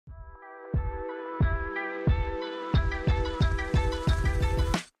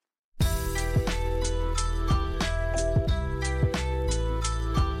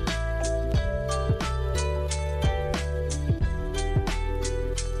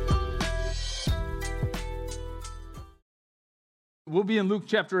We'll be in Luke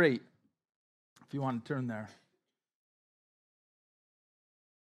chapter 8, if you want to turn there.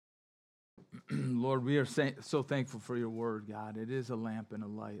 Lord, we are so thankful for your word, God. It is a lamp and a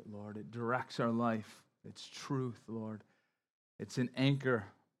light, Lord. It directs our life. It's truth, Lord. It's an anchor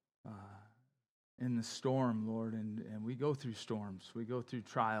in the storm, Lord. And we go through storms. We go through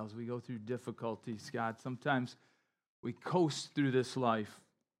trials. We go through difficulties, God. Sometimes we coast through this life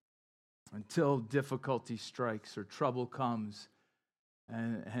until difficulty strikes or trouble comes.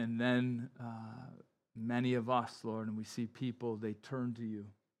 And then many of us, Lord, and we see people, they turn to you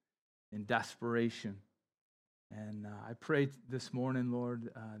in desperation. And I pray this morning, Lord,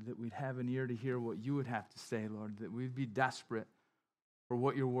 that we'd have an ear to hear what you would have to say, Lord, that we'd be desperate for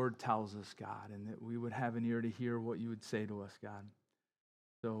what your word tells us, God, and that we would have an ear to hear what you would say to us, God.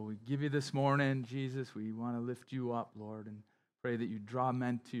 So we give you this morning, Jesus. We want to lift you up, Lord, and pray that you draw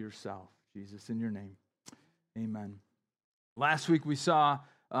men to yourself, Jesus, in your name. Amen. Last week we saw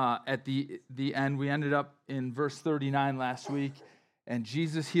at the end, we ended up in verse 39 last week, and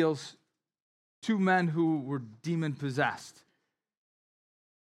Jesus heals two men who were demon-possessed.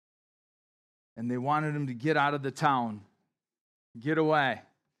 And they wanted him to get out of the town, get away.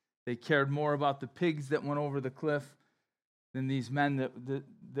 They cared more about the pigs that went over the cliff than these men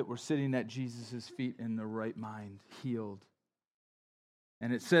that were sitting at Jesus' feet in their right mind, healed.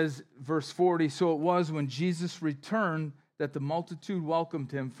 And it says, verse 40, so it was when Jesus returned that the multitude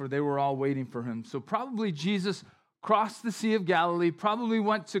welcomed him, for they were all waiting for him. So probably Jesus crossed the Sea of Galilee, probably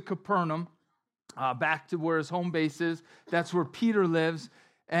went to Capernaum, back to where his home base is. That's where Peter lives.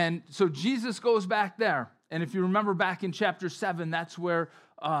 And so Jesus goes back there. And if you remember back in chapter 7, that's where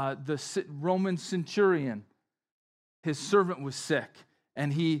the Roman centurion, his servant was sick.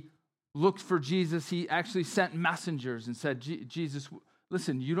 And he looked for Jesus. He actually sent messengers and said, Jesus,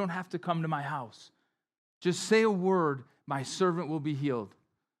 listen, you don't have to come to my house. Just say a word, my servant will be healed.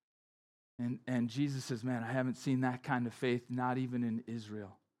 And Jesus says, man, I haven't seen that kind of faith, not even in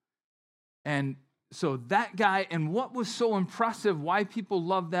Israel. And so that guy, and what was so impressive, why people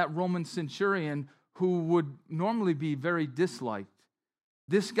loved that Roman centurion who would normally be very disliked.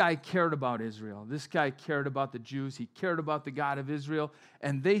 This guy cared about Israel. This guy cared about the Jews. He cared about the God of Israel.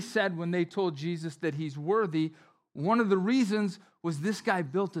 And they said when they told Jesus that he's worthy, one of the reasons was this guy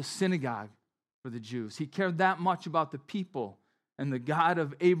built a synagogue for the Jews. He cared that much about the people and the God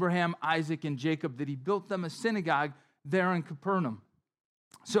of Abraham, Isaac, and Jacob that he built them a synagogue there in Capernaum.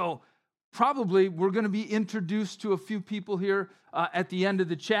 So probably we're going to be introduced to a few people here at the end of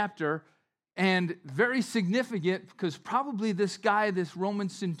the chapter, and very significant because probably this guy, this Roman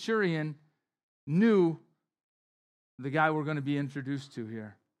centurion, knew the guy we're going to be introduced to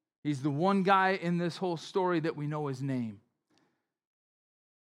here. He's the one guy in this whole story that we know his name.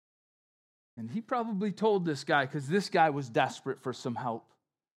 And he probably told this guy, because this guy was desperate for some help.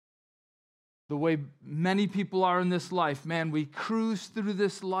 The way many people are in this life, man, we cruise through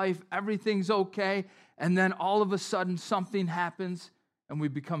this life, everything's okay, and then all of a sudden something happens, and we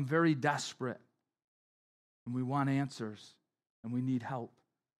become very desperate. And we want answers, and we need help.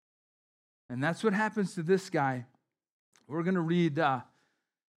 And that's what happens to this guy. We're going to read,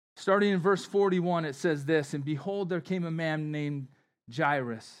 starting in verse 41, it says this, and behold, there came a man named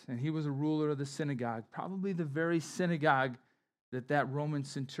Jairus, and he was a ruler of the synagogue, probably the very synagogue that Roman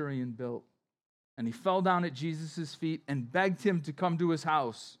centurion built. And he fell down at Jesus' feet and begged him to come to his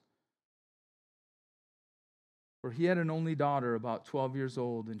house. For he had an only daughter, about 12 years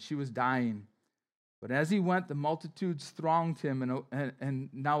old, and she was dying. But as he went, the multitudes thronged him, and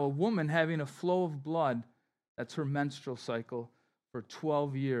now a woman having a flow of blood, that's her menstrual cycle, for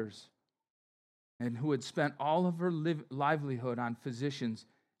 12 years, and who had spent all of her livelihood on physicians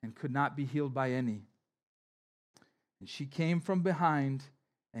and could not be healed by any. And she came from behind,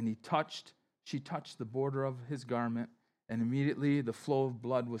 and she touched the border of his garment, and immediately the flow of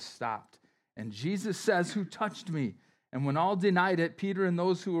blood was stopped. And Jesus says, who touched me? And when all denied it, Peter and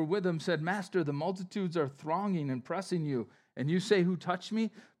those who were with him said, Master, the multitudes are thronging and pressing you, and you say, who touched me?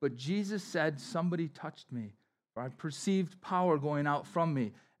 But Jesus said, somebody touched me, for I perceived power going out from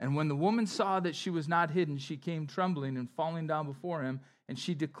me. And when the woman saw that she was not hidden, she came trembling and falling down before him, and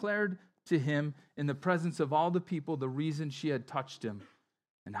she declared to him in the presence of all the people the reason she had touched him,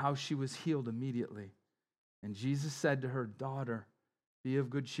 and how she was healed immediately. And Jesus said to her, Daughter, be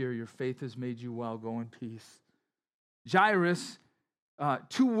of good cheer, your faith has made you well, go in peace. Jairus,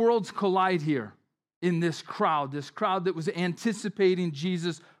 two worlds collide here in this crowd that was anticipating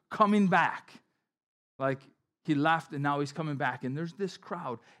Jesus coming back. Like he left and now he's coming back. And there's this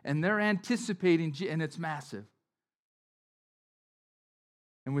crowd and they're anticipating, and it's massive.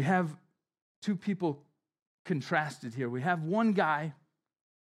 And we have two people contrasted here. We have one guy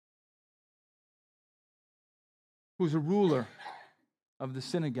who's a ruler of the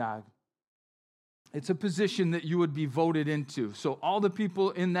synagogue. It's a position that you would be voted into. So all the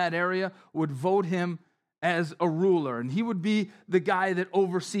people in that area would vote him as a ruler, and he would be the guy that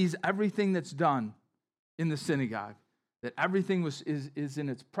oversees everything that's done in the synagogue, that everything is in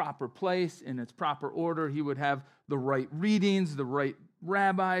its proper place, in its proper order. He would have the right readings, the right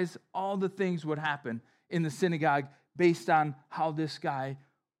rabbis. All the things would happen in the synagogue based on how this guy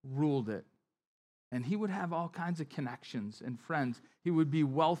ruled it. And he would have all kinds of connections and friends. He would be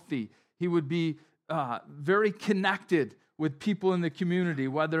wealthy. He would be very connected with people in the community,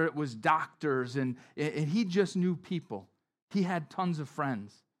 whether it was doctors, and he just knew people. He had tons of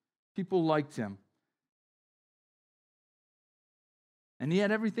friends. People liked him. And he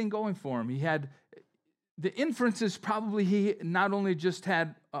had everything going for him. He had, the inference is probably he not only just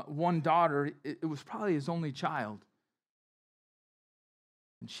had one daughter, it was probably his only child.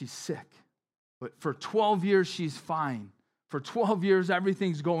 And she's sick. But for 12 years, she's fine. For 12 years,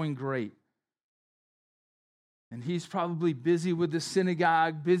 everything's going great. And he's probably busy with the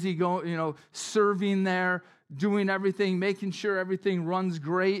synagogue, busy going, serving there, doing everything, making sure everything runs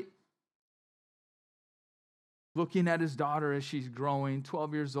great. Looking at his daughter as she's growing,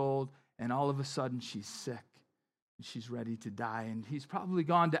 12 years old, and all of a sudden she's sick. And she's ready to die. And he's probably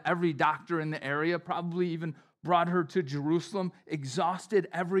gone to every doctor in the area, probably even brought her to Jerusalem, exhausted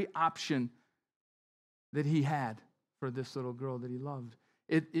every option that he had for this little girl that he loved.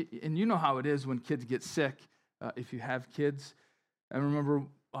 And you know how it is when kids get sick. If you have kids, I remember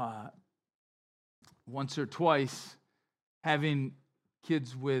once or twice having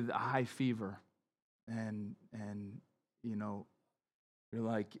kids with a high fever, and you're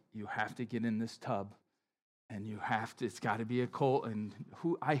like, you have to get in this tub, and it's got to be a cold. And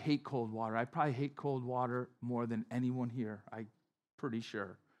I hate cold water. I probably hate cold water more than anyone here. I'm pretty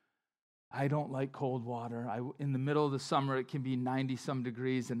sure. I don't like cold water. In the middle of the summer, it can be 90-some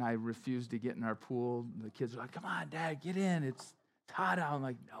degrees, and I refuse to get in our pool. The kids are like, come on, Dad, get in. It's hot out. I'm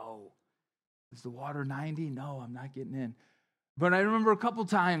like, no. Is the water 90? No, I'm not getting in. But I remember a couple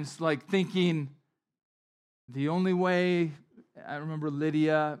times thinking the only way, I remember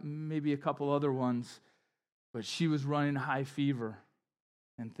Lydia, maybe a couple other ones, but she was running a high fever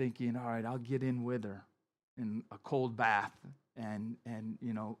and thinking, all right, I'll get in with her in a cold bath. And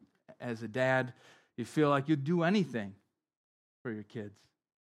as a dad, you feel like you'd do anything for your kids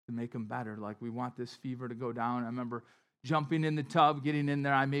to make them better. Like, we want this fever to go down. I remember jumping in the tub, getting in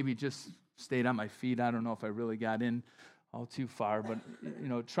there. I maybe just stayed on my feet. I don't know if I really got in all too far, but,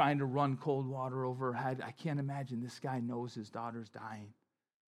 trying to run cold water over her head. I can't imagine this guy knows his daughter's dying.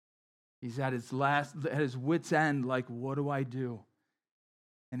 He's at his wit's end, like, what do I do?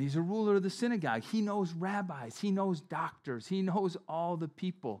 And he's a ruler of the synagogue. He knows rabbis. He knows doctors. He knows all the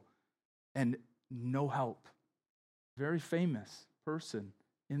people. And no help. Very famous person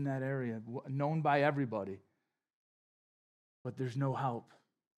in that area, known by everybody. But there's no help.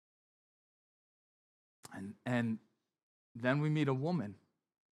 And then we meet a woman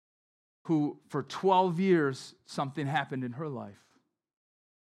who, for 12 years, something happened in her life.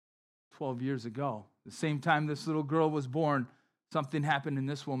 12 years ago. The same time this little girl was born, something happened in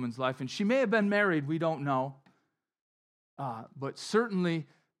this woman's life. And she may have been married, we don't know. But certainly,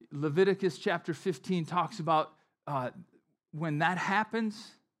 Leviticus chapter 15 talks about when that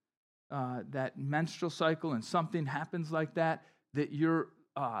happens, that menstrual cycle, and something happens like that, that you're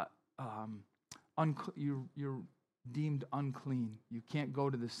deemed unclean. You can't go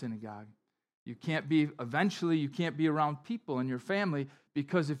to the synagogue. Eventually you can't be around people in your family,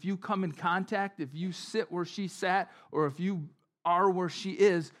 because if you come in contact, if you sit where she sat, or if you are where she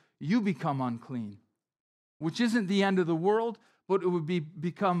is, you become unclean, which isn't the end of the world, but it would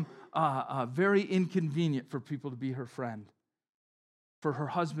become very inconvenient for people to be her friend, for her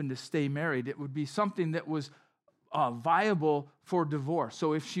husband to stay married. It would be something that was viable for divorce.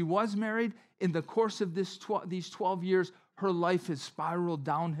 So if she was married, in the course of these 12 years, her life has spiraled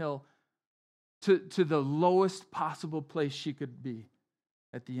downhill to the lowest possible place she could be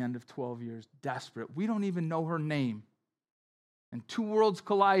at the end of 12 years, desperate. We don't even know her name. And two worlds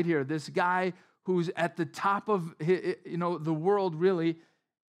collide here. This guy who's at the top of the world, really,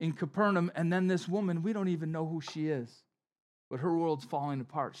 in Capernaum, and then this woman, we don't even know who she is. But her world's falling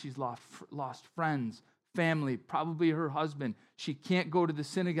apart. She's lost friends, family, probably her husband. She can't go to the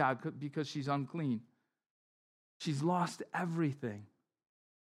synagogue because she's unclean. She's lost everything.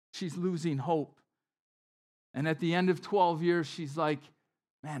 She's losing hope. And at the end of 12 years, she's like,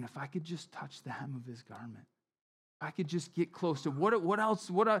 man, if I could just touch the hem of his garment. If I could just get close to what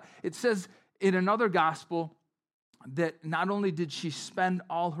else? It says in another gospel that not only did she spend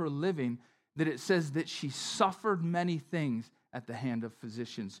all her living, that it says that she suffered many things at the hand of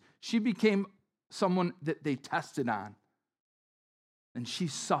physicians. She became someone that they tested on. And she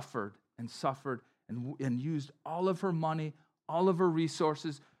suffered and suffered and used all of her money, all of her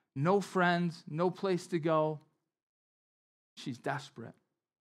resources, no friends, no place to go. She's desperate.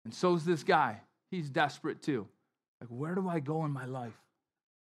 And so is this guy. He's desperate too. Like, where do I go in my life?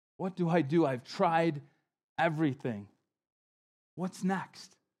 What do I do? I've tried everything. What's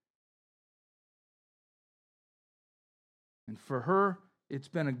next? And for her, it's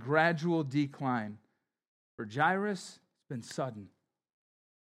been a gradual decline. For Jairus, it's been sudden.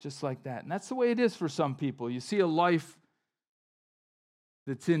 Just like that. And that's the way it is for some people. You see a life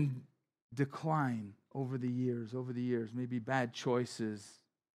that's in decline over the years, maybe bad choices,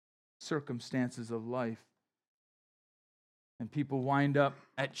 circumstances of life. And people wind up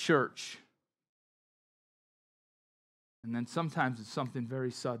at church. And then sometimes it's something very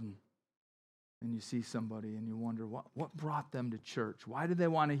sudden. And you see somebody and you wonder, what brought them to church? Why do they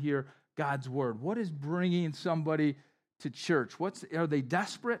want to hear God's word? What is bringing somebody to church? Are they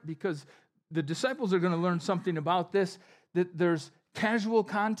desperate? Because the disciples are going to learn something about this, that there's casual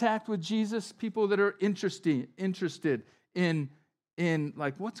contact with Jesus, people that are interested in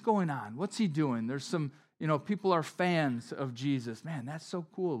like, what's going on? What's he doing? There's some, people are fans of Jesus. Man, that's so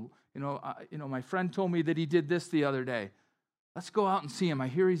cool. My friend told me that he did this the other day. Let's go out and see him. I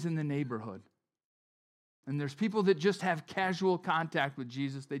hear he's in the neighborhood. And there's people that just have casual contact with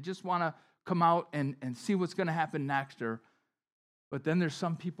Jesus. They just want to come out and see what's going to happen next. But then there's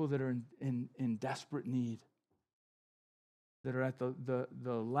some people that are in desperate need, that are at the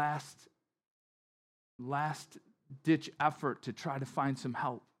last ditch effort to try to find some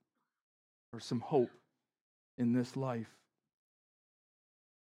help or some hope in this life.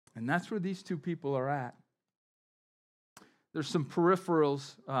 And that's where these two people are at. There's some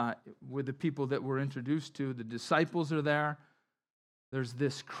peripherals with the people that we're introduced to. The disciples are there. There's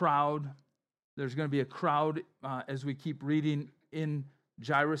this crowd. There's going to be a crowd as we keep reading in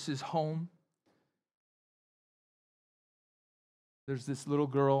Jairus' home. There's this little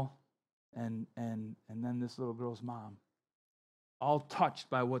girl and then this little girl's mom, all touched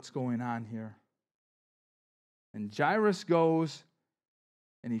by what's going on here. And Jairus goes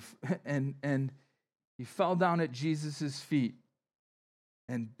and he fell down at Jesus' feet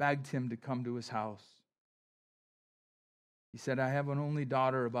and begged him to come to his house. He said, I have an only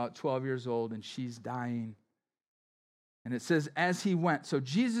daughter about 12 years old, and she's dying. And it says, as he went, so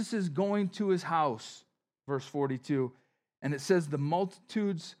Jesus is going to his house, verse 42, and it says the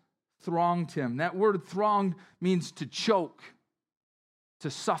multitudes thronged him. That word thronged means to choke, to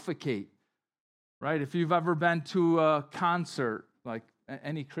suffocate, right? If you've ever been to a concert, like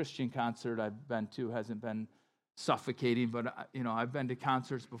any Christian concert I've been to hasn't been suffocating, but I've been to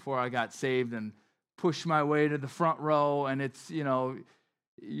concerts before I got saved and pushed my way to the front row, and it's,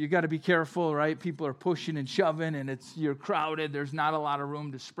 you got to be careful, right? People are pushing and shoving, and you're crowded. There's not a lot of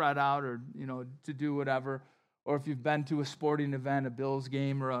room to spread out or, to do whatever. Or if you've been to a sporting event, a Bills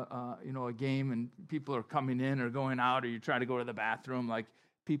game or a game, and people are coming in or going out, or you try to go to the bathroom, like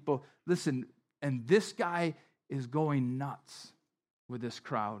people, listen, and this guy is going nuts with this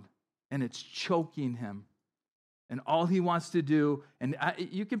crowd, and it's choking him. And all he wants to do, and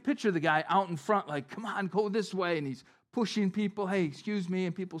you can picture the guy out in front, like, come on, go this way. And he's pushing people, hey, excuse me.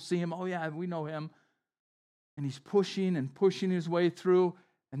 And people see him, oh yeah, we know him. And he's pushing and pushing his way through.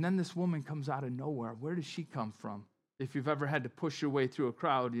 And then this woman comes out of nowhere. Where does she come from? If you've ever had to push your way through a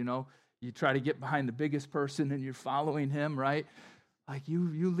crowd, you try to get behind the biggest person and you're following him, right? Like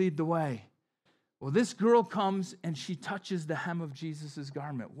you lead the way. Well, this girl comes and she touches the hem of Jesus'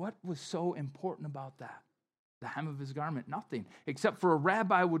 garment. What was so important about that? The hem of his garment, nothing, except for a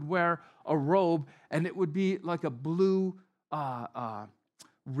rabbi would wear a robe, and it would be like a blue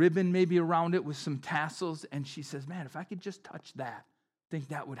ribbon maybe around it with some tassels, and she says, man, if I could just touch that, I think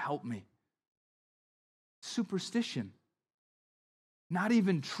that would help me. Superstition. Not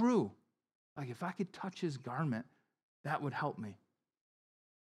even true. Like, if I could touch his garment, that would help me.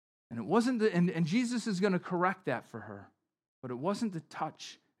 And it wasn't, and Jesus is going to correct that for her, but it wasn't the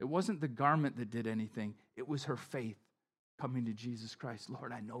touch. It wasn't the garment that did anything. It was her faith coming to Jesus Christ.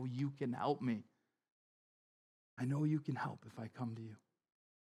 Lord, I know you can help me. I know you can help if I come to you.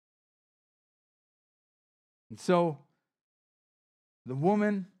 And so the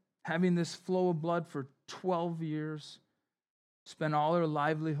woman, having this flow of blood for 12 years, spent all her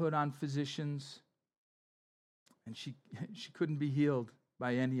livelihood on physicians, and she couldn't be healed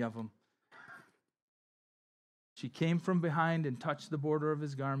by any of them. She came from behind and touched the border of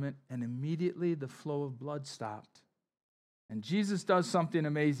his garment, and immediately the flow of blood stopped. And Jesus does something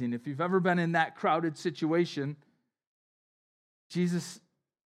amazing. If you've ever been in that crowded situation, Jesus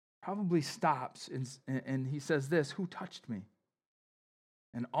probably stops and he says this, "Who touched me?"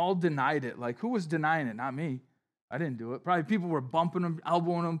 And all denied it. Like, who was denying it? Not me. I didn't do it. Probably people were bumping them,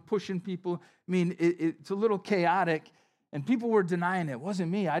 elbowing them, pushing people. I mean, it's a little chaotic, and people were denying it. It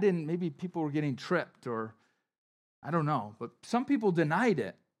wasn't me. I didn't. Maybe people were getting tripped, or I don't know. But some people denied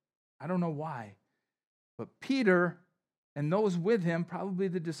it. I don't know why. But Peter and those with him, probably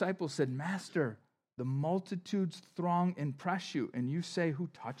the disciples, said, "Master, the multitudes throng and press you, and you say, 'Who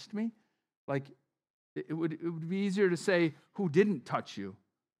touched me?'" Like, it would be easier to say, "Who didn't touch you?"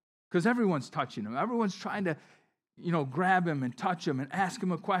 Because everyone's touching him. Everyone's trying to, grab him and touch him and ask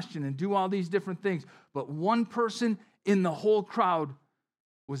him a question and do all these different things. But one person in the whole crowd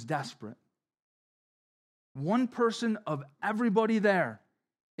was desperate. One person of everybody there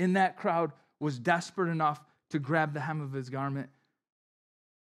in that crowd was desperate enough to grab the hem of his garment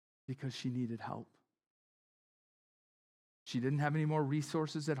because she needed help. She didn't have any more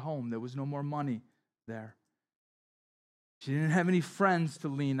resources at home. There was no more money there. She didn't have any friends to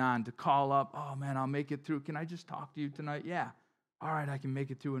lean on, to call up. "Oh, man, I'll make it through. Can I just talk to you tonight?" "Yeah. All right, I can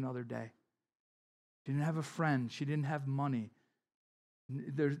make it through another day." She didn't have a friend. She didn't have money.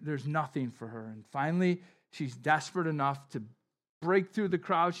 There's nothing for her. And finally, she's desperate enough to break through the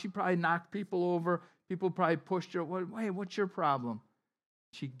crowd. She probably knocked people over. People probably pushed her. "Hey, what's your problem?"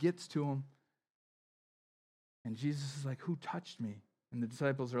 She gets to him. And Jesus is like, "Who touched me?" And the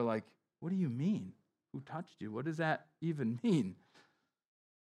disciples are like, "What do you mean? Who touched you? What does that even mean?"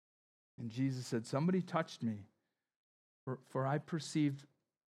 And Jesus said, "Somebody touched me, for I perceived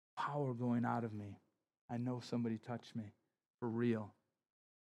power going out of me. I know somebody touched me for real,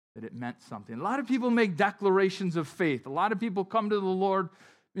 that it meant something." A lot of people make declarations of faith. A lot of people come to the Lord,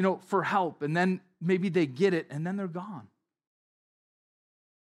 for help, and then maybe they get it, and then they're gone.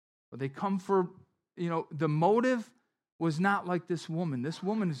 But they come for, the motive was not like this woman. This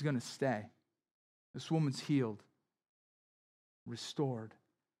woman is going to stay. This woman's healed, restored.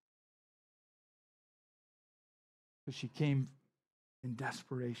 Because she came in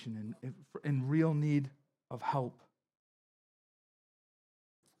desperation and in real need of help.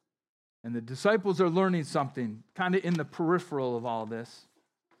 And the disciples are learning something, kind of in the peripheral of all this.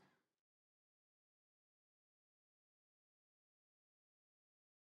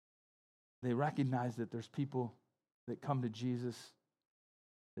 They recognize that there's people that come to Jesus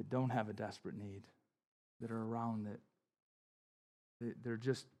that don't have a desperate need, that are around, that they're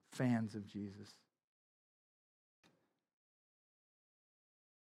just fans of Jesus.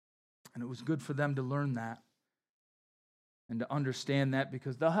 And it was good for them to learn that and to understand that,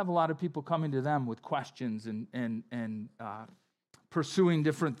 because they'll have a lot of people coming to them with questions and pursuing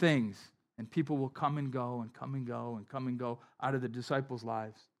different things. And people will come and go and come and go and come and go out of the disciples'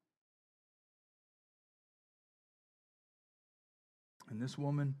 lives. And this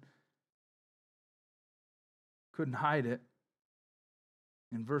woman couldn't hide it.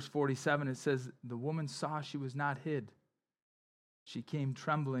 In verse 47, it says, the woman saw she was not hid. She came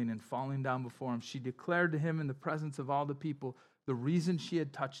trembling and falling down before him. She declared to him in the presence of all the people the reason she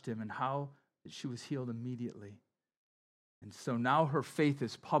had touched him and how that she was healed immediately. And so now her faith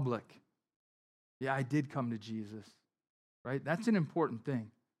is public. Yeah, I did come to Jesus, right? That's an important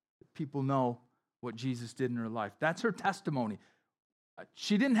thing. People know what Jesus did in her life. That's her testimony.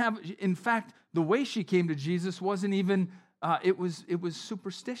 She didn't have, in fact, the way she came to Jesus wasn't even, it was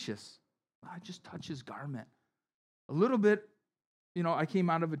superstitious. I just touch his garment. A little bit, I came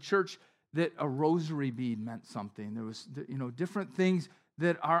out of a church that a rosary bead meant something. There was, different things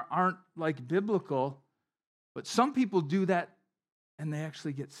that aren't like biblical, but some people do that and they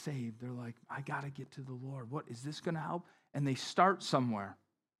actually get saved. They're like, I got to get to the Lord. What, is this going to help? And they start somewhere.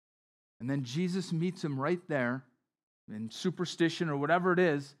 And then Jesus meets them right there in superstition or whatever it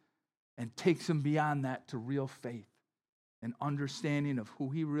is, and takes them beyond that to real faith and understanding of who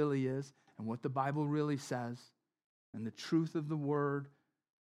he really is and what the Bible really says and the truth of the word.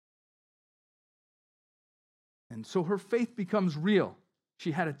 And so her faith becomes real.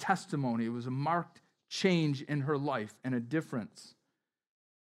 She had a testimony. It was a marked change in her life and a difference.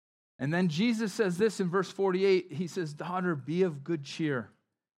 And then Jesus says this in verse 48. He says, daughter, be of good cheer.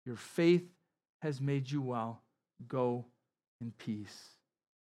 Your faith has made you well. Go in peace.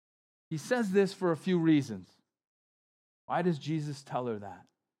 He says this for a few reasons. Why does Jesus tell her that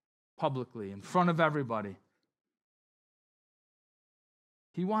publicly in front of everybody?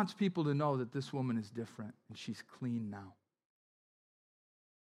 He wants people to know that this woman is different and she's clean now.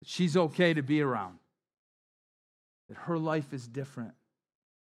 She's okay to be around. that her life is different.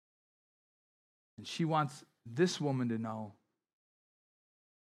 And she wants this woman to know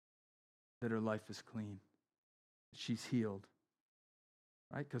that her life is clean, that she's healed.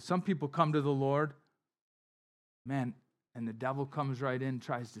 Right? Because some people come to the Lord, man, and the devil comes right in,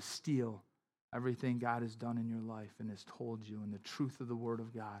 tries to steal everything God has done in your life and has told you and the truth of the Word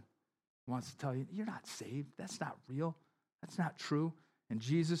of God. He wants to tell you, you're not saved. That's not real. That's not true. And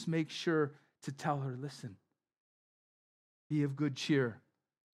Jesus makes sure to tell her, listen, be of good cheer.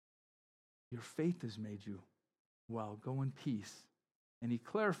 Your faith has made you well. Go in peace. And he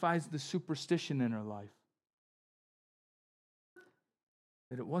clarifies the superstition in her life.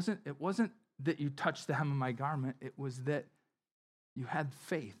 That it wasn't that you touched the hem of my garment. It was that you had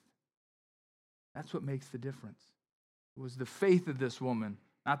faith. That's what makes the difference. It was the faith of this woman,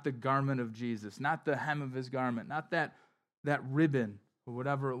 not the garment of Jesus, not the hem of his garment, not that ribbon or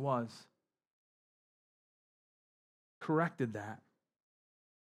whatever it was. Corrected that.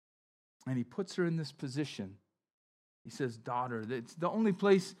 And he puts her in this position. He says, daughter. It's the only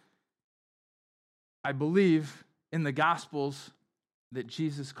place, I believe, in the Gospels that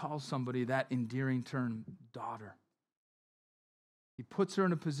Jesus calls somebody that endearing term, daughter. He puts her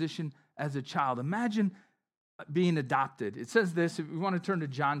in a position as a child. Imagine being adopted. It says this, if you want to turn to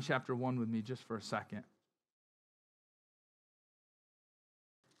John chapter 1 with me just for a second.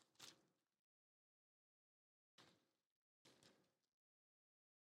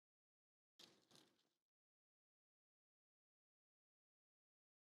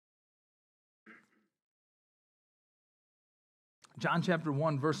 John chapter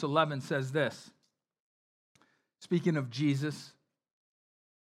 1, verse 11 says this. Speaking of Jesus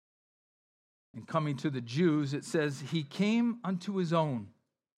and coming to the Jews, it says, he came unto his own,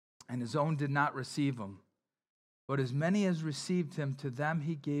 and his own did not receive him. But as many as received him, to them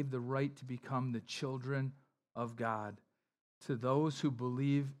he gave the right to become the children of God, to those who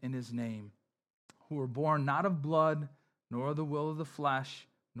believe in his name, who were born not of blood, nor the will of the flesh,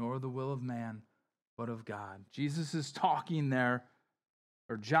 nor the will of man, but of God. Jesus is talking there,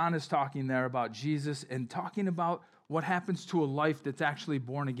 or John is talking there about Jesus and talking about what happens to a life that's actually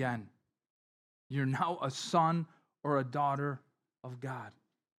born again. You're now a son or a daughter of God.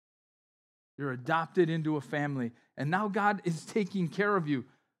 You're adopted into a family, and now God is taking care of you.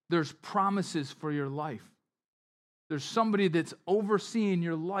 There's promises for your life. There's somebody that's overseeing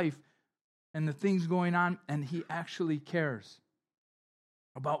your life and the things going on, and he actually cares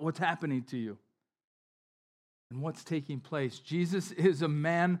about what's happening to you and what's taking place. Jesus is a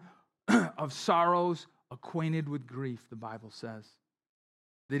man of sorrows, acquainted with grief, the Bible says.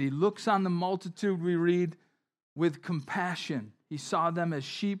 That he looks on the multitude, we read, with compassion. He saw them as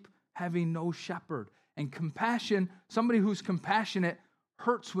sheep having no shepherd. And compassion, somebody who's compassionate,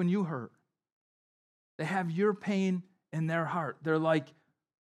 hurts when you hurt. They have your pain in their heart. They're like,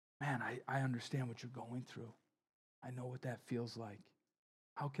 man, I understand what you're going through. I know what that feels like.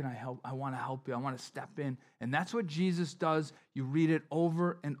 How can I help? I want to help you. I want to step in. And that's what Jesus does. You read it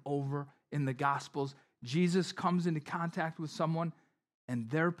over and over in the Gospels. Jesus comes into contact with someone, and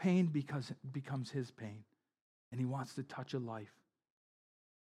their pain becomes his pain. And he wants to touch a life.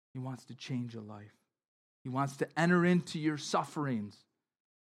 He wants to change a life. He wants to enter into your sufferings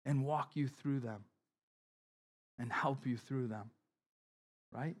and walk you through them and help you through them.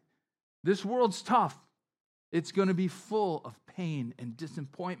 Right? This world's tough. It's going to be full of pain and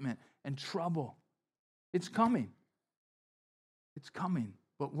disappointment and trouble. It's coming. It's coming.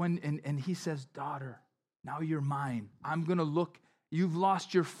 But and he says, daughter, now you're mine. I'm going to look. You've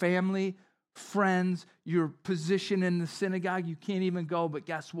lost your family, friends, your position in the synagogue. You can't even go, but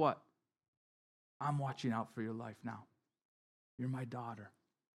guess what? I'm watching out for your life now. You're my daughter.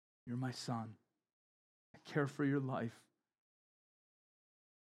 You're my son. I care for your life.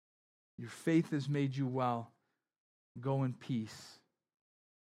 Your faith has made you well. Go in peace.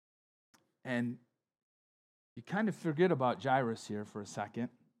 And you kind of forget about Jairus here for a second,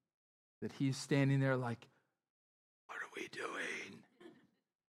 that he's standing there like, what are we doing?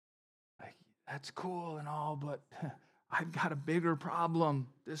 Like, that's cool and all, but I've got a bigger problem.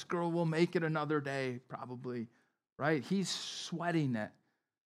 This girl will make it another day, probably, right? He's sweating it,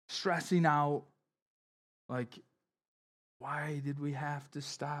 stressing out, like, why did we have to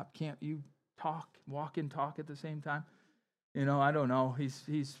stop? Can't you walk and talk at the same time? I don't know.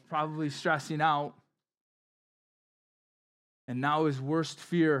 He's probably stressing out. And now his worst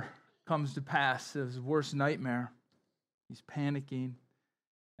fear comes to pass, his worst nightmare. He's panicking.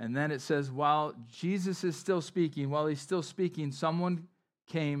 And then it says, while Jesus is still speaking, while he's still speaking, someone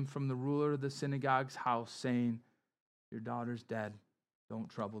came from the ruler of the synagogue's house saying, your daughter's dead. Don't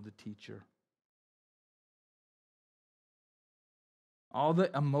trouble the teacher. all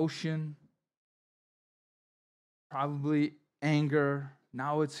the emotion, probably anger.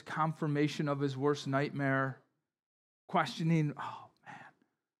 Now it's confirmation of his worst nightmare. Questioning, oh man,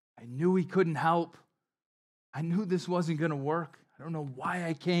 I knew he couldn't help. I knew this wasn't going to work. I don't know why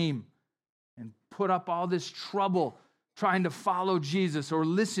I came and put up all this trouble trying to follow Jesus or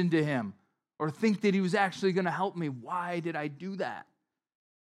listen to him or think that he was actually going to help me. Why did I do that?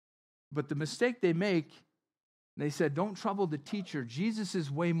 But the mistake they make, they said, don't trouble the teacher. Jesus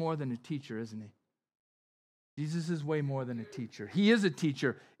is way more than a teacher, isn't he? Jesus is way more than a teacher. He is a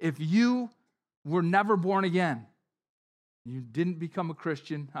teacher. If you were never born again, you didn't become a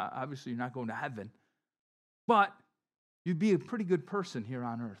Christian, obviously you're not going to heaven, but you'd be a pretty good person here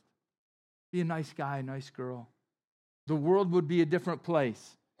on earth. Be a nice guy, a nice girl. The world would be a different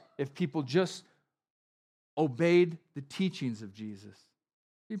place if people just obeyed the teachings of Jesus.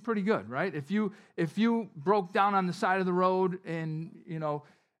 Be pretty good, right? If you broke down on the side of the road and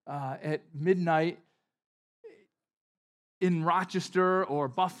at midnight in Rochester or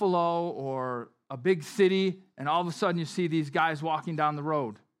Buffalo or a big city, and all of a sudden you see these guys walking down the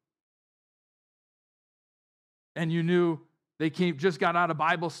road, and you knew they just got out of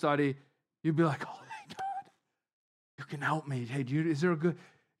Bible study, you'd be like, oh, thank God, you can help me. Hey,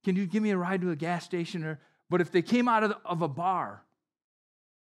 can you give me a ride to a gas station? But if they came out of a bar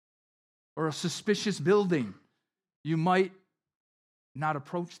or a suspicious building, you might not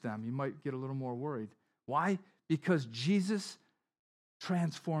approach them. You might get a little more worried. Why? Because Jesus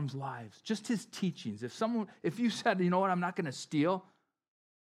transforms lives. Just his teachings. If you said, you know what, I'm not going to steal,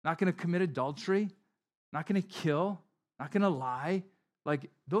 not going to commit adultery, not going to kill, not going to lie, like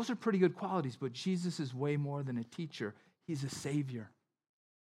those are pretty good qualities, but Jesus is way more than a teacher. He's a savior.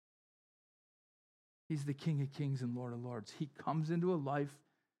 He's the King of Kings and Lord of Lords. He comes into a life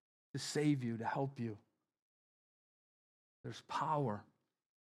to save you, to help you. There's power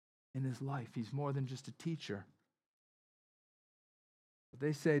in his life. He's more than just a teacher. But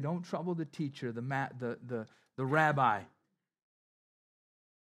they say, don't trouble the teacher, the rabbi.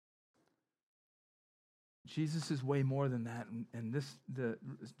 Jesus is way more than that, and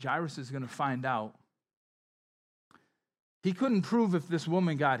Jairus is going to find out. He couldn't prove if this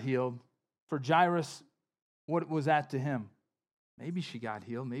woman got healed. For Jairus, what was that to him? Maybe she got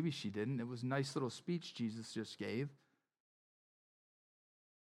healed, maybe she didn't. It was a nice little speech Jesus just gave.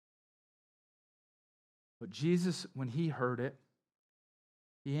 But Jesus, when he heard it,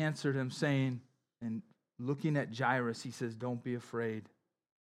 he answered him saying, and looking at Jairus, he says, don't be afraid.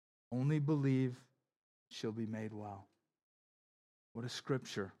 Only believe, she'll be made well. What a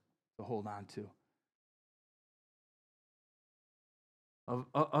scripture to hold on to.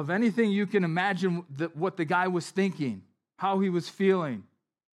 Of anything you can imagine what the guy was thinking, how he was feeling.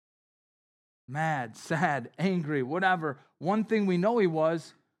 Mad, sad, angry, whatever. One thing we know he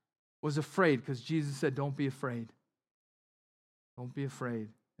was afraid, because Jesus said, don't be afraid. Don't be afraid.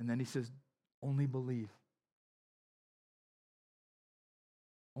 And then he says, only believe.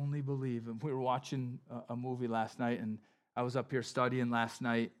 Only believe. And we were watching a movie last night, and I was up here studying last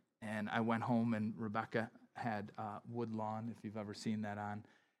night, and I went home, and Rebecca had Woodlawn, if you've ever seen that on.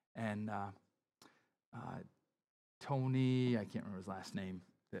 And Tony, I can't remember his last name,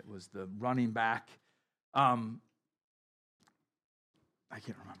 that was the running back. I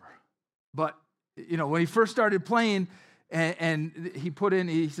can't remember. But, when he first started playing, and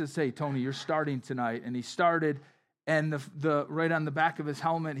he says, hey, Tony, you're starting tonight. And he started, and the right on the back of his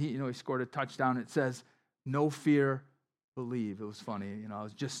helmet, he scored a touchdown. It says, no fear, believe. It was funny. I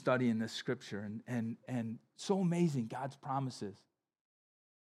was just studying this scripture, and so amazing, God's promises.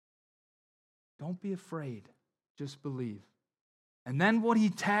 Don't be afraid. Just believe. And then what he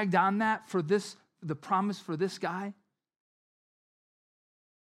tagged on that the promise for this guy,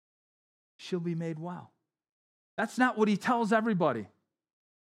 she'll be made well. That's not what he tells everybody.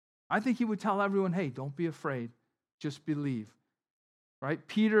 I think he would tell everyone, hey, don't be afraid. Just believe. Right?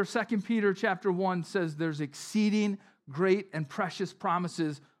 2 Peter chapter 1 says there's exceeding great and precious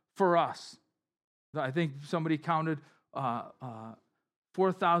promises for us. I think somebody counted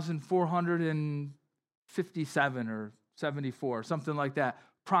 4,457 or 74, something like that,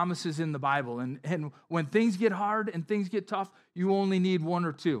 promises in the Bible. And when things get hard and things get tough, you only need one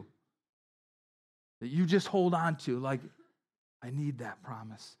or two that you just hold on to. Like, I need that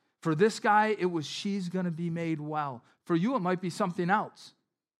promise. For this guy, it was she's going to be made well. For you, it might be something else.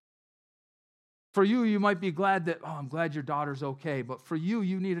 For you, you might be glad that, I'm glad your daughter's okay. But for you,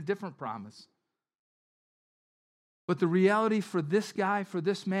 you need a different promise. But the reality for this guy, for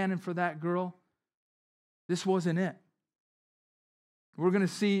this man, and for that girl, this wasn't it. We're going to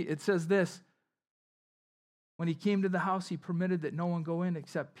see, it says this, When he came to the house, he permitted that no one go in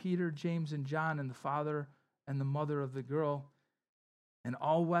except Peter, James, and John, and the father and the mother of the girl. And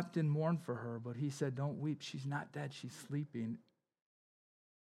all wept and mourned for her. But he said, don't weep. She's not dead. She's sleeping.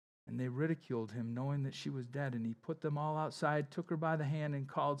 And they ridiculed him, knowing that she was dead. And he put them all outside, took her by the hand, and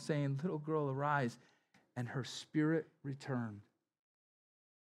called, saying, little girl, arise. And her spirit returned.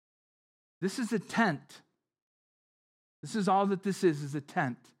 This is a tent. This is all that this is a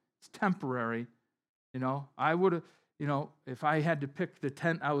tent. It's temporary. I would have, if I had to pick the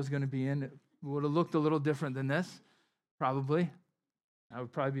tent I was going to be in, it would have looked a little different than this, probably. I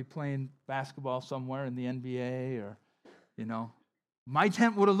would probably be playing basketball somewhere in the NBA or, My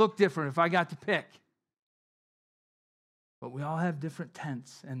tent would have looked different if I got to pick. But we all have different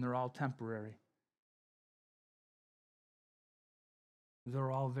tents, and they're all temporary.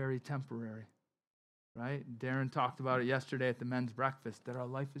 They're all very temporary, right? Darren talked about it yesterday at the men's breakfast, that our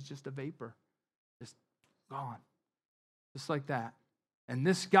life is just a vapor. Just gone. Just like that. And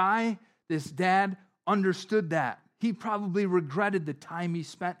this guy, this dad, understood that. He probably regretted the time he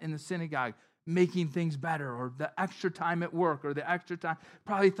spent in the synagogue making things better, or the extra time at work, or the extra time.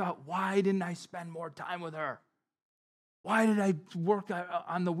 Probably thought, why didn't I spend more time with her? Why did I work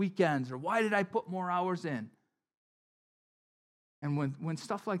on the weekends? Or why did I put more hours in? And when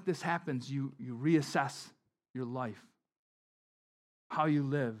stuff like this happens, you reassess your life, how you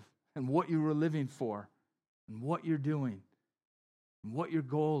live, and what you were living for, and what you're doing, and what your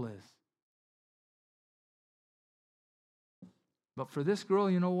goal is. But for this girl,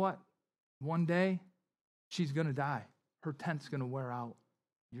 you know what? One day, she's going to die. Her tent's going to wear out.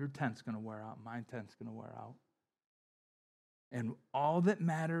 Your tent's going to wear out. My tent's going to wear out. And all that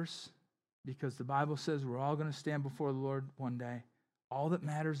matters, because the Bible says we're all going to stand before the Lord one day, all that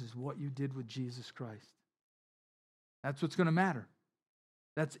matters is what you did with Jesus Christ. That's what's going to matter.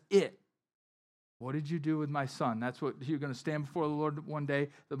 That's it. What did you do with my son? That's what you're going to stand before the Lord one day,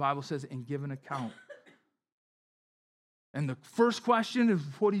 the Bible says, and give an account. And the first question is,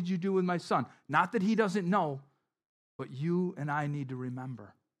 what did you do with my son? Not that he doesn't know, but you and I need to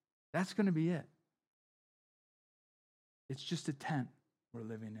remember. That's going to be it. It's just a tent we're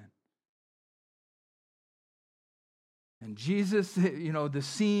living in. And Jesus, the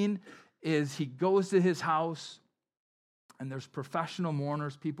scene is he goes to his house, and there's professional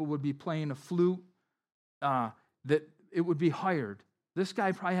mourners. People would be playing a flute that it would be hired. This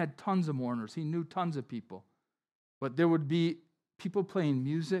guy probably had tons of mourners. He knew tons of people. But there would be people playing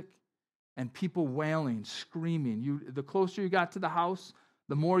music and people wailing, screaming. The closer you got to the house,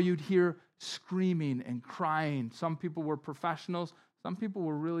 the more you'd hear screaming and crying. Some people were professionals. Some people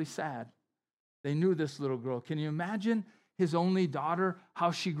were really sad. They knew this little girl. Can you imagine his only daughter, how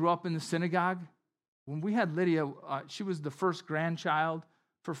she grew up in the synagogue? When we had Lydia, she was the first grandchild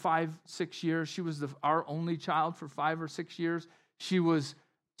for 5-6 years. She was our only child for 5 or 6 years. She was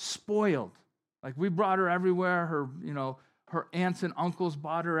spoiled. Like, we brought her everywhere. Her aunts and uncles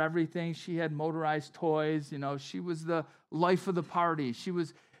bought her everything. She had motorized toys. She was the life of the party.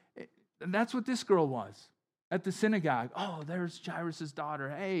 And that's what this girl was at the synagogue. Oh, there's Jairus'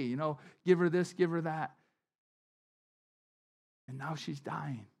 daughter. Hey, give her this, give her that. And now she's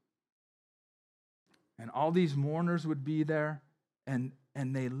dying. And all these mourners would be there. And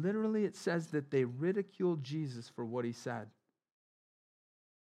they literally, it says that they ridiculed Jesus for what he said.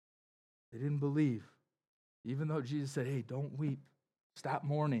 They didn't believe. Even though Jesus said, hey, don't weep. Stop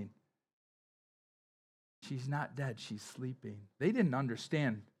mourning. She's not dead. She's sleeping. They didn't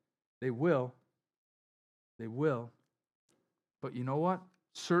understand. They will. They will. But you know what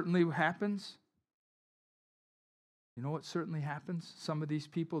certainly happens? You know what certainly happens? Some of these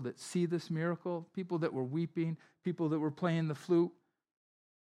people that see this miracle, people that were weeping, people that were playing the flute,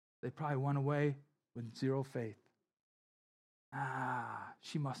 they probably went away with zero faith.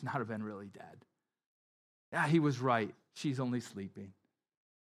 She must not have been really dead. Yeah, he was right. She's only sleeping.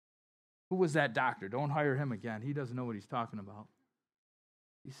 Who was that doctor? Don't hire him again. He doesn't know what he's talking about.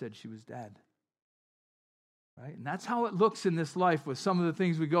 He said she was dead. Right? And that's how it looks in this life with some of the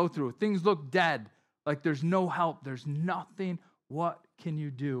things we go through. Things look dead, like there's no help, there's nothing. What can you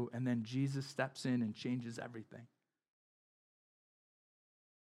do? And then Jesus steps in and changes everything.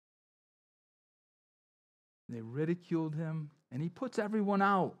 They ridiculed him, and he puts everyone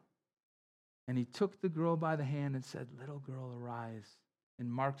out. And he took the girl by the hand and said, little girl, arise. In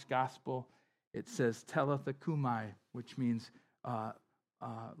Mark's gospel, it says, Talitha kumai, which means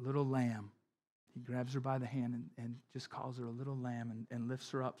little lamb. He grabs her by the hand and just calls her a little lamb and lifts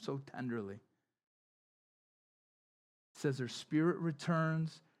her up so tenderly. It says her spirit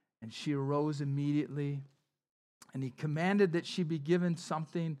returns, and she arose immediately. And he commanded that she be given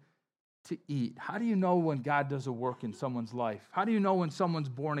something to eat? How do you know when God does a work in someone's life? How do you know when someone's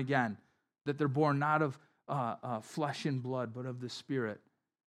born again, that they're born not of flesh and blood, but of the Spirit?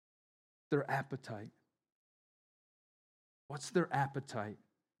 Their appetite. What's their appetite?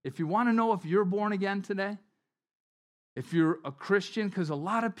 If you want to know if you're born again today, if you're a Christian, because a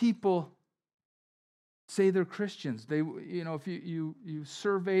lot of people say they're Christians. If you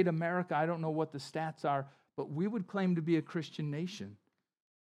surveyed America, I don't know what the stats are, but we would claim to be a Christian nation.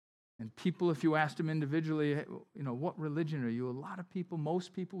 And people, if you asked them individually, what religion are you? A lot of people,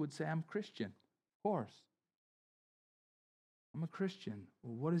 most people would say, I'm Christian. Of course. I'm a Christian.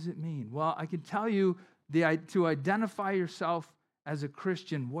 Well, what does it mean? Well, I can tell you to identify yourself as a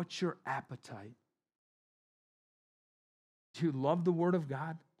Christian, what's your appetite? Do you love the Word of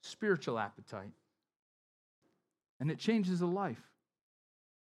God? Spiritual appetite. And it changes a life.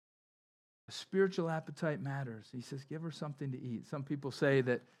 A spiritual appetite matters. He says, give her something to eat. Some people say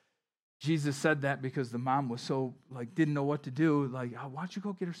that Jesus said that because the mom was so, didn't know what to do. Why don't you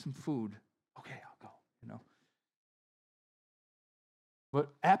go get her some food? Okay, I'll go, But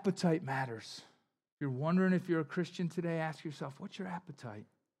appetite matters. If you're wondering if you're a Christian today, ask yourself, what's your appetite?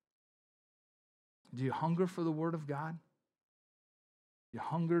 Do you hunger for the Word of God? Do you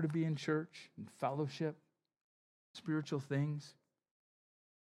hunger to be in church and fellowship? Spiritual things.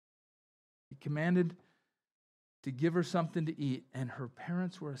 He commanded to give her something to eat, and her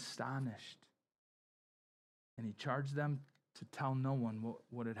parents were astonished. And he charged them to tell no one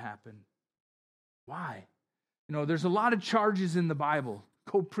what had happened. Why? There's a lot of charges in the Bible.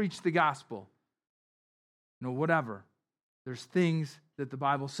 Go preach the gospel. Whatever. There's things that the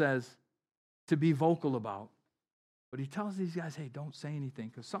Bible says to be vocal about. But he tells these guys, hey, don't say anything.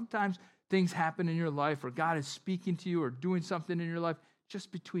 Because sometimes things happen in your life, or God is speaking to you or doing something in your life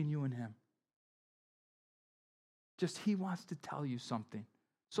just between you and him. Just he wants to tell you something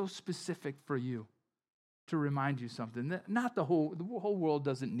so specific for you, to remind you something that not the whole world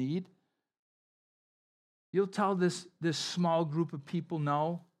doesn't need. You'll tell this small group of people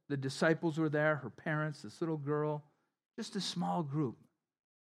no. The disciples were there, her parents, this little girl, just a small group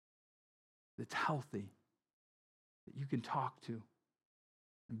that's healthy, that you can talk to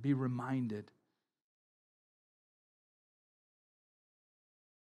and be reminded.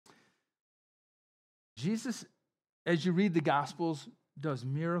 Jesus, as you read the Gospels, does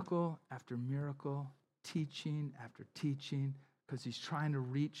miracle after miracle, teaching after teaching, because he's trying to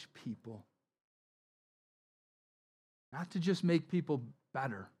reach people. Not to just make people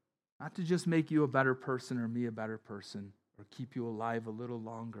better, not to just make you a better person or me a better person or keep you alive a little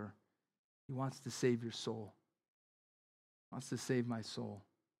longer. He wants to save your soul. He wants to save my soul.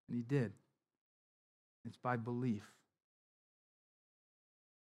 And he did. It's by belief.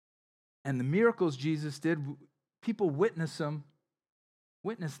 And the miracles Jesus did, people witness them.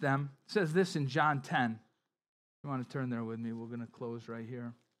 It says this in John 10. If you want to turn there with me, we're going to close right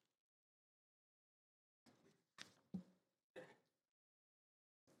here.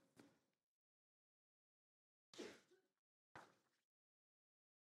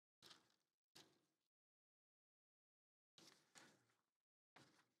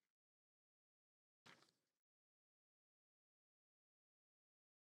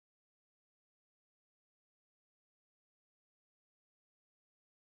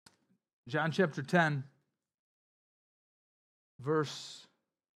 John chapter 10, verse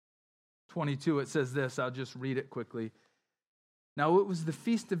 22, it says this. I'll just read it quickly. Now it was the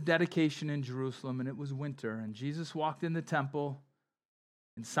feast of dedication in Jerusalem, and it was winter, and Jesus walked in the temple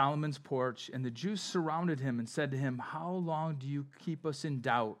in Solomon's porch, and the Jews surrounded him and said to him, how long do you keep us in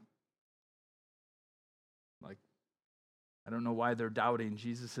doubt? I don't know why they're doubting.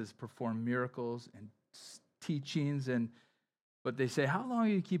 Jesus has performed miracles and teachings, but they say, how long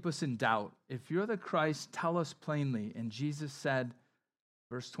do you keep us in doubt? If you're the Christ, tell us plainly. And Jesus said,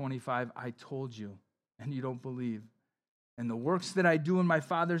 verse 25, I told you, and you don't believe. And the works that I do in my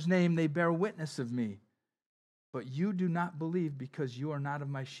Father's name, they bear witness of me. But you do not believe because you are not of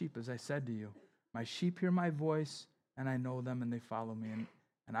my sheep, as I said to you. My sheep hear my voice, and I know them, and they follow me.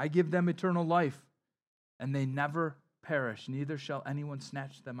 And I give them eternal life, and they never perish, neither shall anyone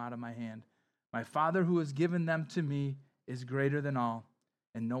snatch them out of my hand. My Father who has given them to me is greater than all,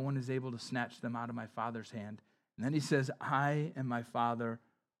 and no one is able to snatch them out of my Father's hand. And then he says, I and my Father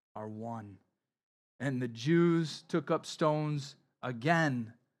are one. And the Jews took up stones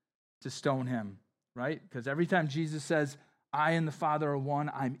again to stone him, right? Because every time Jesus says, I and the Father are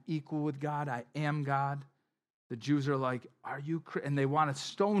one, I'm equal with God, I am God, the Jews are like, are you? And they want to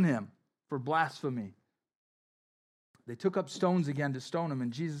stone him for blasphemy. They took up stones again to stone him,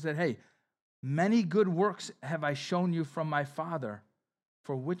 and Jesus said, hey, many good works have I shown you from my Father.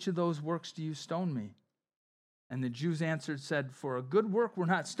 For which of those works do you stone me? And the Jews answered, said, For a good work we're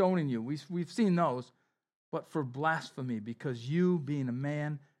not stoning you. We've seen those. But for blasphemy, because you, being a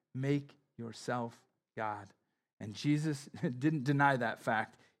man, make yourself God. And Jesus didn't deny that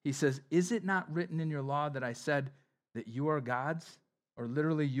fact. He says, Is it not written in your law that I said that you are gods? Or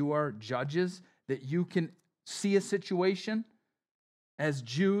literally, you are judges? That you can see a situation as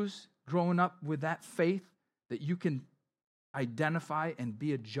Jews growing up with that faith, that you can identify and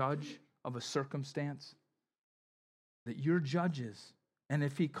be a judge of a circumstance? That you're judges. And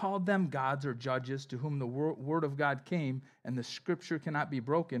if he called them gods or judges to whom the word of God came and the scripture cannot be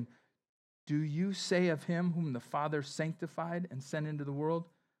broken, do you say of him whom the Father sanctified and sent into the world,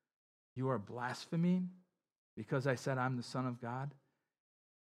 you are blaspheming because I said I'm the Son of God?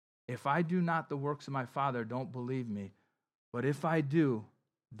 If I do not the works of my Father, don't believe me. But if I do,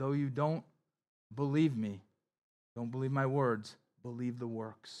 though you don't believe me, don't believe my words, believe the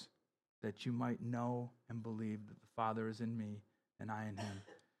works, that you might know and believe that the Father is in me and I in him.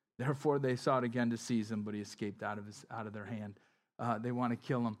 Therefore they sought again to seize him, but he escaped out of their hand. They want to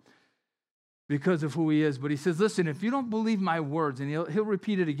kill him because of who he is. But he says, listen, if you don't believe my words, and he'll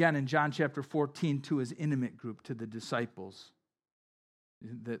repeat it again in John chapter 14 to his intimate group, to the disciples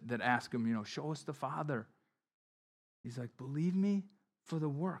that ask him, show us the Father. He's like, believe me for the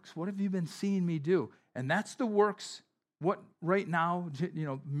works. What have you been seeing me do? And that's the works. What right now,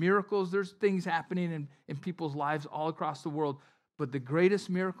 miracles, there's things happening in people's lives all across the world. But the greatest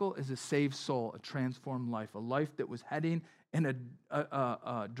miracle is a saved soul, a transformed life, a life that was heading in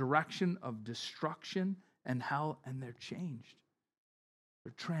a direction of destruction and hell, and they're changed.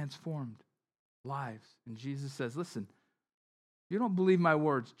 They're transformed lives. And Jesus says, listen, if you don't believe my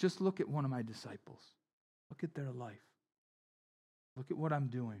words, just look at one of my disciples. Look at their life. Look at what I'm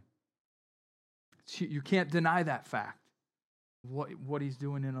doing. You can't deny that fact, what he's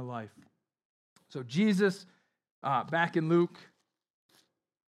doing in a life. So Jesus, back in Luke,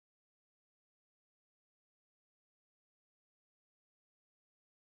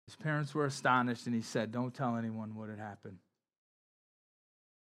 his parents were astonished, and he said, don't tell anyone what had happened.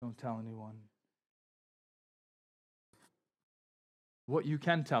 Don't tell anyone. What you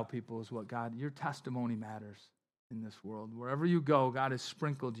can tell people is what God, your testimony matters in this world. Wherever you go, God has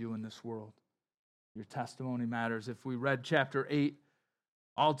sprinkled you in this world. Your testimony matters. If we read chapter 8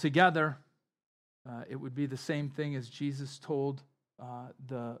 all together, it would be the same thing as Jesus told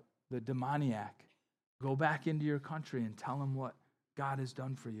the demoniac. Go back into your country and tell them what God has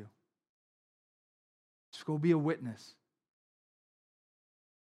done for you. Just go be a witness.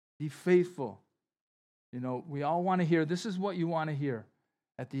 Be faithful. We all want to hear, this is what you want to hear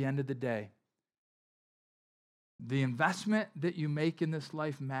at the end of the day. The investment that you make in this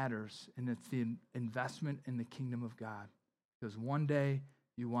life matters, and it's the investment in the kingdom of God. Because one day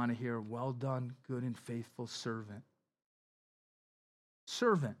you want to hear, well done, good and faithful servant.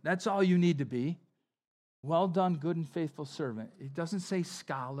 Servant, that's all you need to be. Well done, good and faithful servant. It doesn't say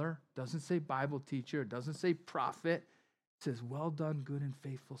scholar, doesn't say Bible teacher, it doesn't say prophet. It says, well done, good and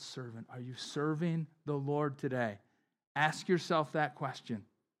faithful servant. Are you serving the Lord today? Ask yourself that question.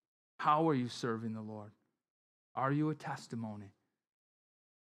 How are you serving the Lord? Are you a testimony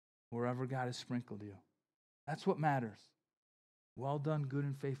wherever God has sprinkled you? That's what matters. Well done, good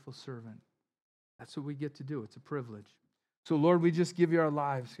and faithful servant. That's what we get to do. It's a privilege. So, Lord, we just give you our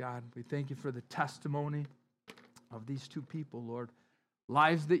lives, God. We thank you for the testimony of these two people, Lord.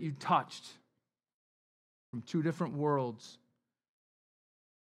 Lives that you touched from two different worlds.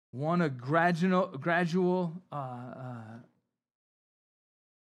 One, a gradual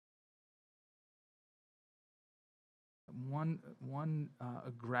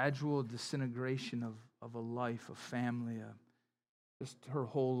a gradual disintegration of a life, a family, just her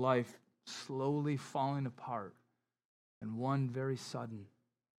whole life slowly falling apart, and one very sudden,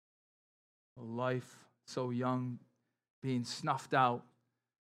 a life so young being snuffed out,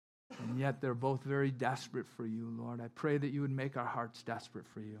 and yet they're both very desperate for you, Lord. I pray that you would make our hearts desperate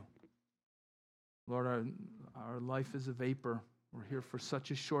for you. Lord, our life is a vapor. We're here for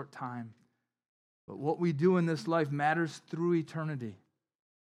such a short time. But what we do in this life matters through eternity.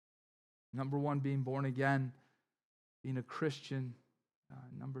 Number one, being born again, being a Christian.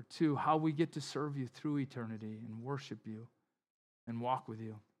 Number two, how we get to serve you through eternity and worship you and walk with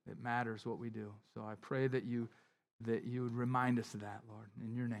you. It matters what we do. So I pray that you would remind us of that, Lord.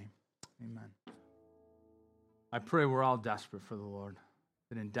 In your name, amen. I pray we're all desperate for the Lord,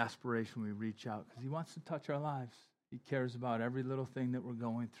 that in desperation we reach out because he wants to touch our lives. He cares about every little thing that we're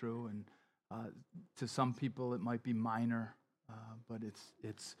going through, and to some people it might be minor, but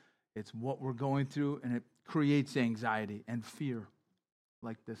it's what we're going through, and it creates anxiety and fear.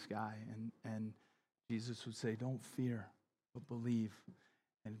 like this guy. And Jesus would say, don't fear, but believe.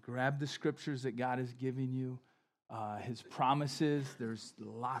 And grab the scriptures that God is giving you. His promises, there's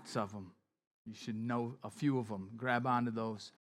lots of them. You should know a few of them. Grab onto those.